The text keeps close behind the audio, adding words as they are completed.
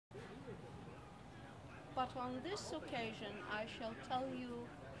but on this occasion I shall tell you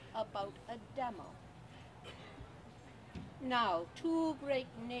about a demo. Now, two great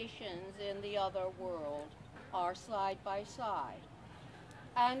nations in the other world are side by side,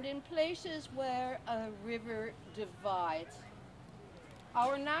 and in places where a river divides,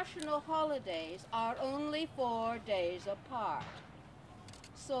 our national holidays are only 4 days apart.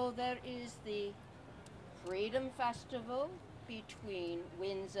 So there is the Freedom Festival between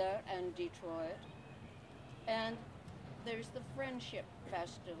Windsor and Detroit, and there's the Friendship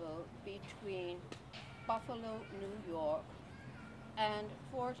Festival between Buffalo, New York, and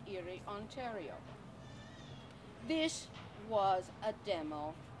Fort Erie, Ontario. This was a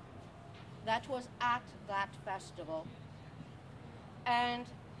demo that was at that festival, and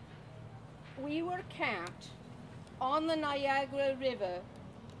we were camped on the Niagara River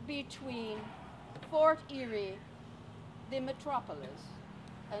between Fort Erie, the metropolis,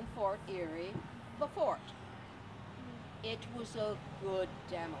 and Fort Erie, the fort. It was a good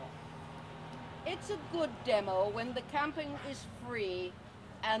demo. It's a good demo when the camping is free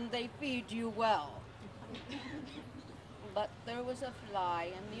and they feed you well. But there was a fly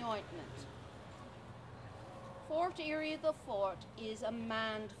in the ointment. Fort Erie, the fort, is a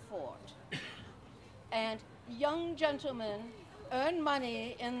manned fort. And young gentlemen earn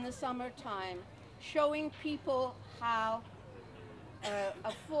money in the summertime showing people how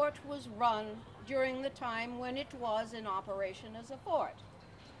a fort was run during the time when it was in operation as a fort.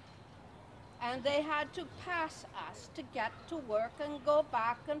 And they had to pass us to get to work and go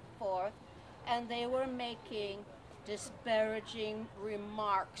back and forth, and they were making disparaging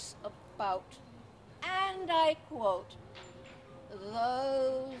remarks about, and I quote,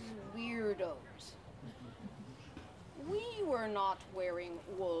 those weirdos. We were not wearing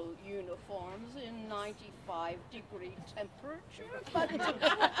wool uniforms in 95-degree temperature,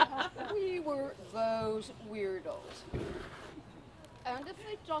 but we were those weirdos. And if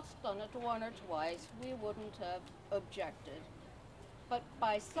they'd just done it one or twice, we wouldn't have objected. But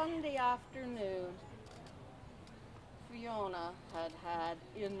by Sunday afternoon, Fiona had had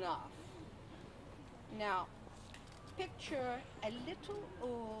enough. Now, picture a little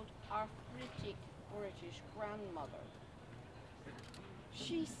old arthritic British grandmother.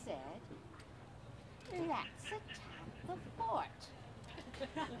 She said, let's attack the fort.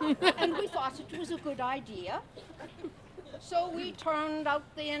 And we thought it was a good idea. So we turned out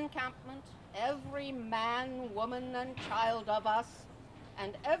the encampment, every man, woman, and child of us,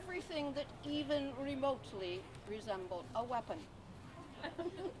 and everything that even remotely resembled a weapon.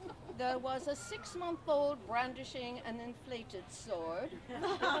 There was a 6-month-old brandishing an inflated sword.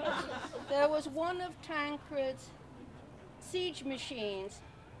 There was one of Tancred's siege machines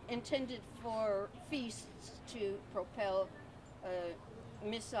intended for feasts to propel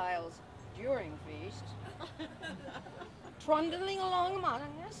missiles during feasts, trundling along among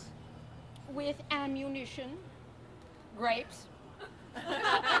us with ammunition, grapes,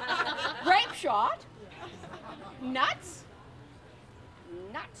 grape shot, nuts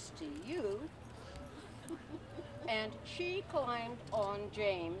to you, and she climbed on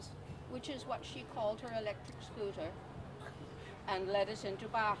James, which is what she called her electric scooter, and led us into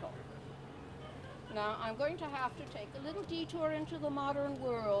battle. Now, I'm going to have to take a little detour into the modern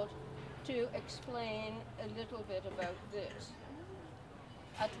world to explain a little bit about this.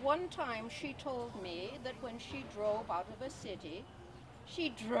 At one time, she told me that when she drove out of a city, she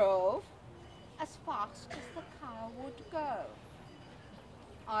drove as fast as the car would go.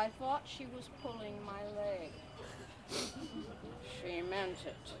 I thought she was pulling my leg. She meant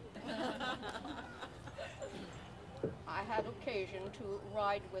it. I had occasion to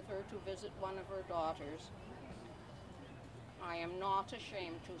ride with her to visit one of her daughters. I am not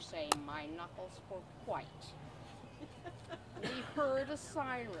ashamed to say my knuckles were white. We heard a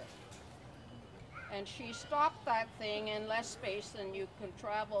siren, and she stopped that thing in less space than you can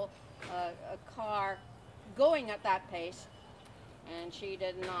travel a car going at that pace, and she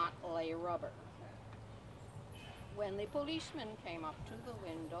did not lay rubber. When the policeman came up to the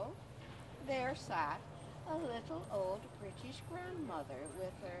window, there sat a little old British grandmother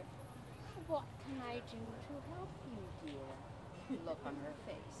with her, "What can I do to help you, dear?" look on her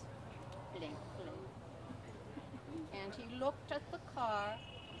face. Blink, blink. And he looked at the car,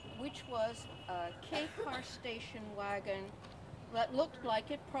 which was a K-car station wagon that looked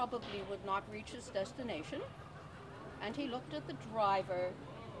like it probably would not reach its destination. And he looked at the driver,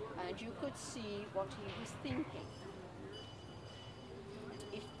 and you could see what he was thinking.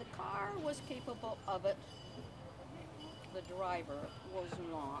 If the car was capable of it, the driver was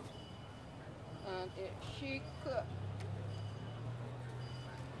not. And if she could...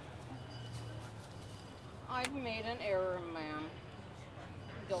 I've made an error, ma'am.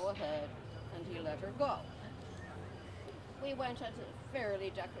 Go ahead. And he let her go. We went at a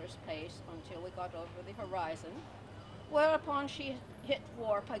fairly decorous pace until we got over the horizon, whereupon she hit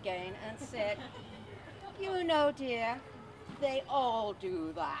warp again and said, "You know, dear, they all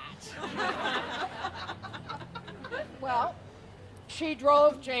do that." Well, she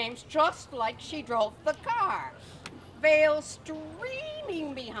drove James just like she drove the car, Vale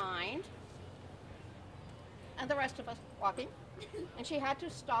streaming behind, and the rest of us walking, and she had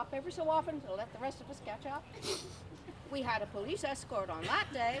to stop every so often to let the rest of us catch up. We had a police escort on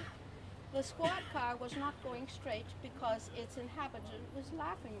that day. The squad car was not going straight because its inhabitant was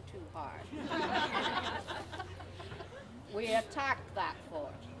laughing too hard. We attacked that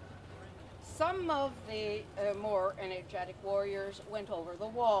fort. Some of the more energetic warriors went over the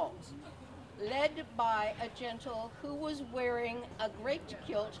walls, led by a gentle who was wearing a great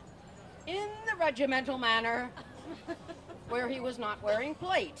kilt in the regimental manner, where he was not wearing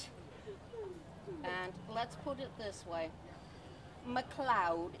plate. And let's put it this way,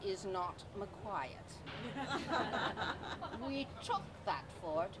 MacLeod is not McQuiet. We took that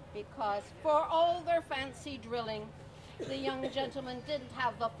fort because, for all their fancy drilling, the young gentlemen didn't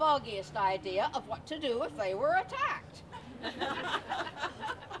have the foggiest idea of what to do if they were attacked.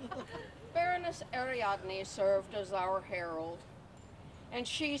 Baroness Ariadne served as our herald, and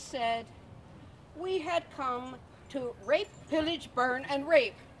she said, "We had come to rape, pillage, burn, and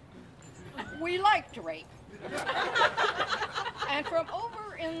rape. We liked rape." And from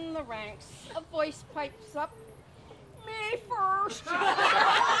over in the ranks, a voice pipes up, "Me first."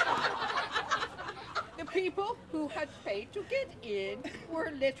 The people who had paid to get in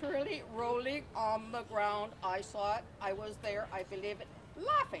were literally rolling on the ground. I saw it, I was there, I believe it,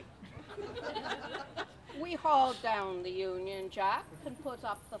 laughing. We hauled down the Union Jack and put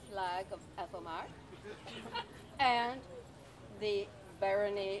up the flag of Ealdormere, and the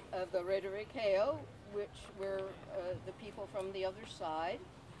barony of the Arglwyddes, which were the people from the other side,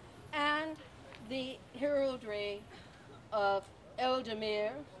 and the heraldry of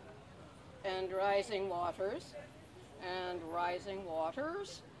Ealdormere, and rising waters, and rising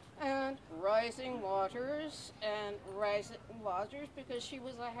waters, and rising waters, and rising waters, because she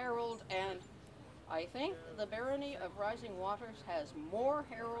was a herald, and I think the barony of Rising Waters has more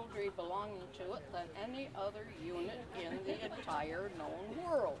heraldry belonging to it than any other unit in the entire known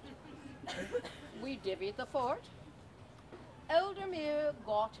world. We divvied the fort. Ealdormere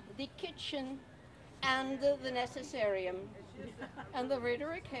got the kitchen and the necessarium, and the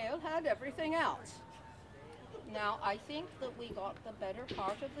Arglwyddes had everything else. Now, I think that we got the better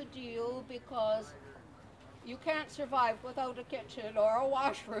part of the deal, because you can't survive without a kitchen or a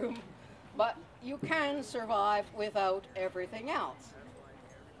washroom, but you can survive without everything else.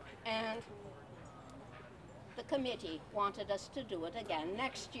 And the committee wanted us to do it again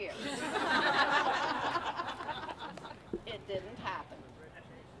next year. It didn't happen.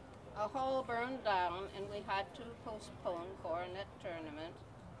 A hall burned down, and we had to postpone coronet tournament,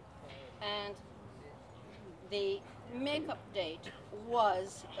 and the make-up date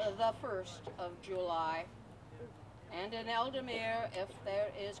was the 1st of July. And in Ealdormere, if there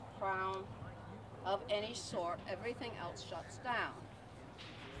is crown of any sort, everything else shuts down,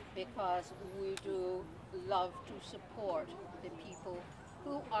 because we do love to support the people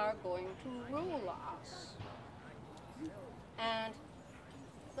who are going to rule us. And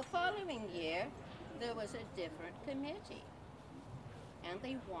the following year, there was a different committee, and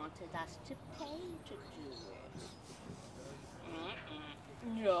they wanted us to pay to do it.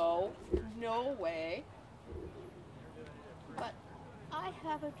 No, no way. But I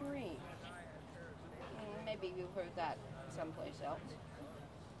have a dream. Maybe you've heard that someplace else.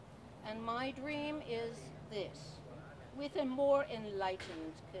 And my dream is this: with a more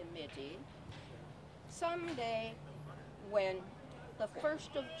enlightened committee, someday when the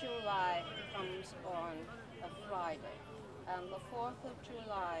 1st of July comes on a Friday and the 4th of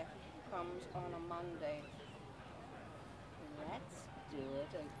July comes on a Monday, let's do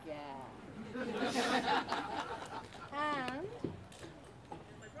it again. And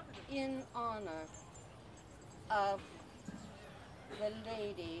in honor of the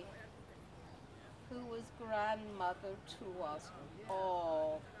lady who was grandmother to us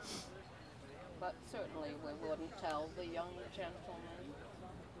all, but certainly we wouldn't tell the young gentleman.